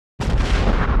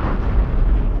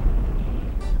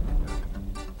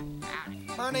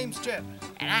My name's Jim.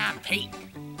 And I'm Pete.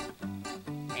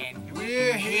 And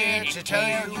we're here to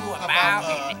tell you about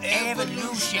an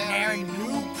evolutionary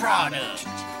new product.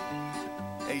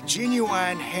 A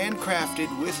genuine, handcrafted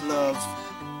with love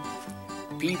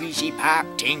PVC pipe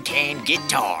tin can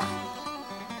guitar.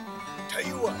 Tell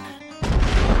you what,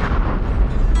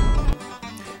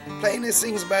 playing this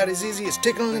thing's about as easy as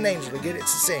tickling an angel to get it to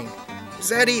sing. It's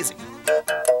that easy.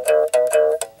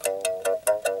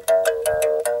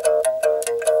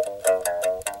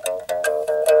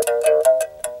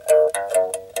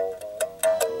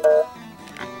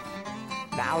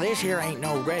 Now this here ain't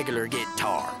no regular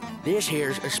guitar. This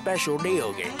here's a special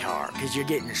deal guitar, cause you're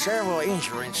getting several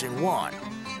instruments in one.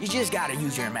 You just gotta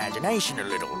use your imagination a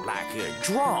little, like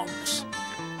drums.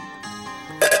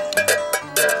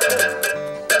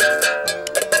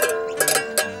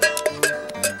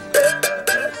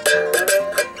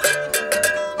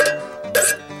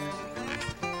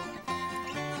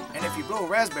 And if you blow a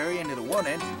raspberry into the one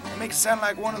end, it makes it sound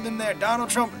like one of them there Donald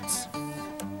trumpets.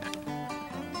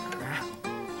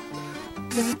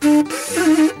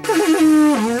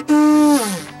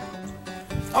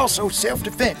 Also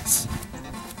self-defense.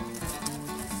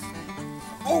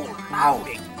 Oh,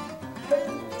 lordy.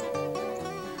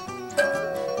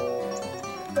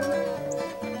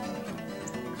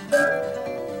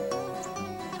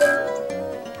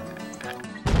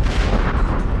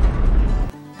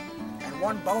 And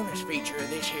one bonus feature of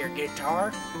this here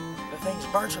guitar, the thing's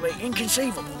virtually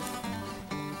inconceivable.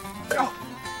 Oh.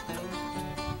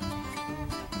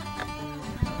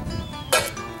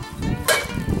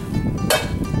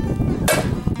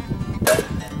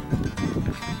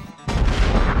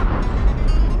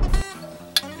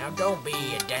 Don't be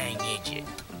a dang idiot.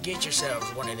 Get yourselves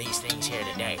one of these things here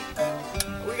today.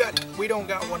 We don't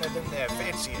got one of them there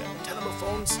fancy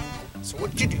telephones. So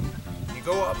what you do? You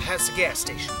go up past the gas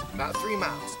station, about 3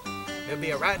 miles. There'll be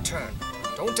a right turn.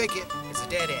 Don't take it, it's a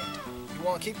dead end. You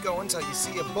want to keep going until you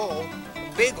see a bull,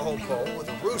 a big old bull with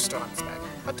a rooster on its back.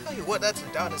 I'll tell you what, that's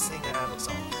the darndest thing I ever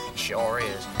saw. Sure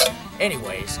is.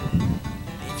 Anyways,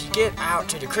 if you get out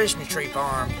to the Christmas tree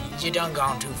farm, you done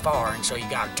gone too far, and so you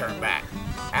gotta turn back.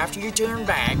 After you turn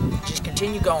back, just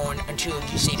continue going until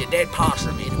you see the dead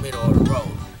possum in the middle of the road.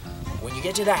 When you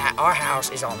get to our house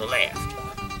is on the left.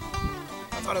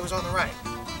 I thought it was on the right.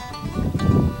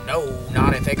 No,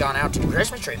 not if they gone out to the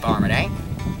Christmas tree farm, it ain't.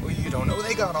 Well, you don't know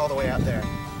they gone all the way out there.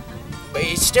 But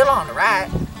it's still on the right.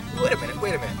 Wait a minute.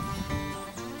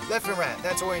 Left and right,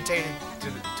 that's orientated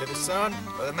to the sun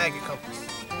or the maggot compass?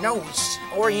 No, it's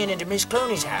oriented to Miss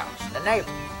Clooney's house, the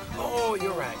neighbor. Oh,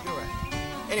 you're right.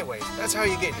 Anyways, that's how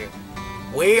you get here.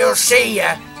 We'll see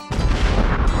ya.